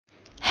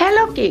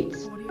Hello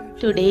kids,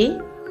 today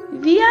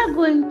we are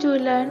going to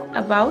learn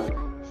about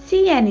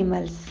sea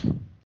animals.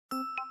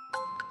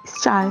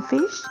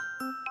 Starfish,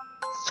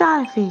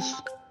 starfish.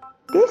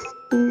 This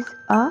is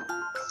a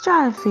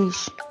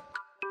starfish.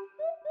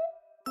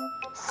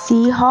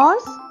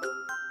 Seahorse,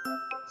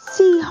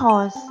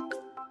 seahorse.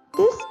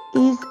 This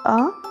is a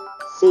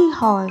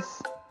seahorse.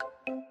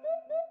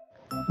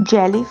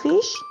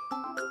 Jellyfish,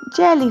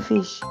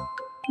 jellyfish.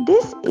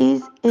 This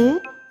is a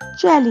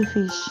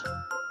jellyfish.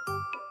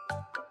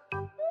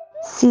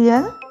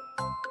 Seal,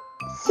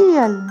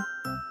 seal.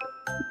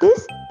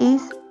 This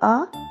is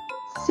a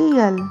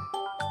seal.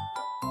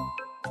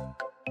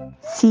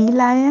 Sea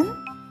lion,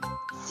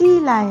 sea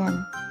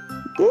lion.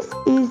 This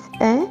is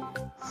a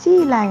sea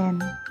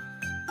lion.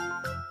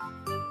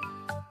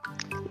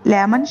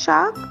 Lemon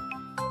shark,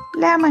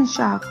 lemon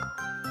shark.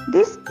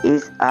 This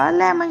is a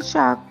lemon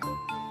shark.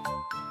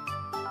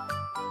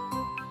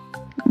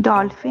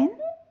 Dolphin,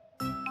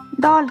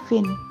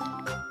 dolphin.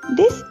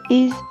 This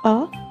is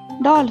a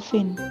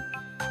dolphin.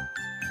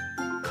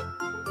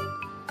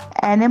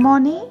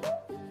 Anemone,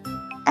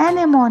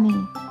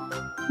 anemone.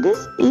 This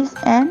is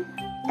an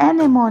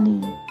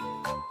anemone.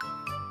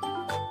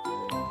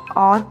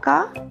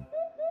 Orca,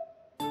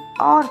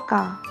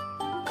 orca.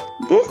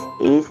 This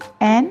is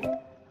an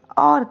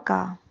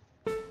orca.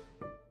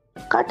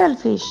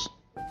 Cuttlefish,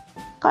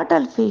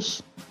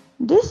 cuttlefish.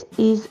 This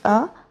is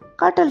a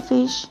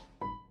cuttlefish.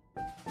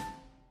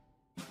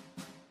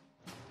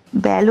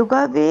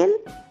 Beluga whale,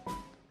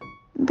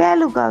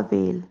 beluga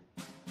whale.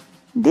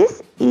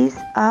 This is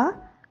a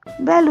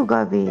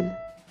beluga whale.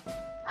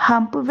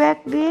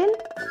 Humpback whale,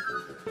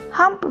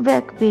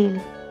 humpback whale.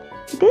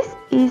 This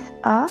is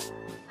a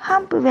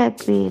humpback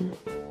whale.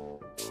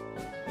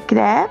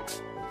 Crab,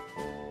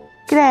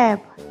 crab.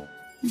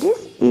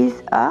 This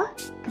is a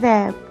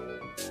crab.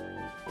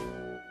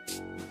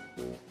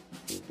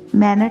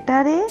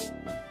 Manta ray,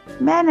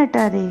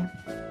 manta ray.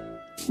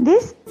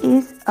 This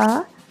is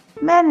a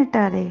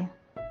manta ray.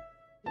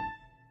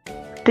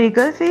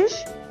 Triggerfish,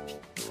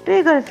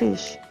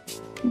 triggerfish.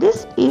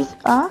 This is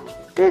a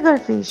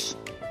triggerfish.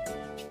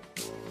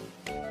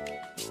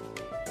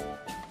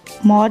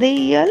 Moray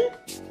eel,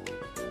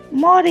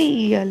 moray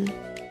eel.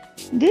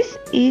 This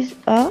is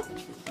a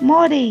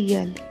moray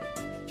eel.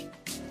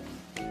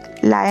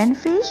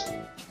 Lionfish,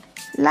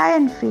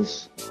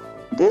 lionfish.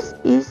 This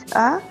is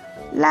a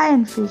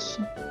lionfish.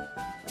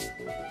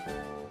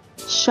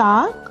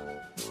 Shark,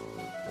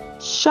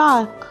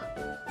 shark.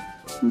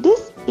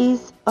 This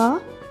is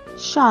a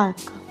shark.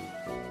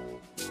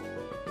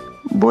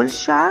 Bull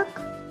shark,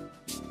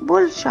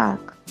 bull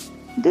shark.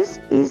 This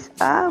is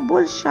a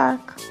bull shark.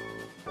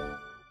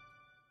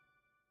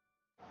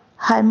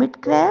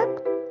 Hermit crab,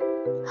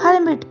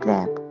 hermit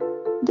crab.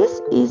 This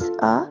is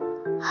a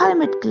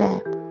hermit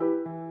crab.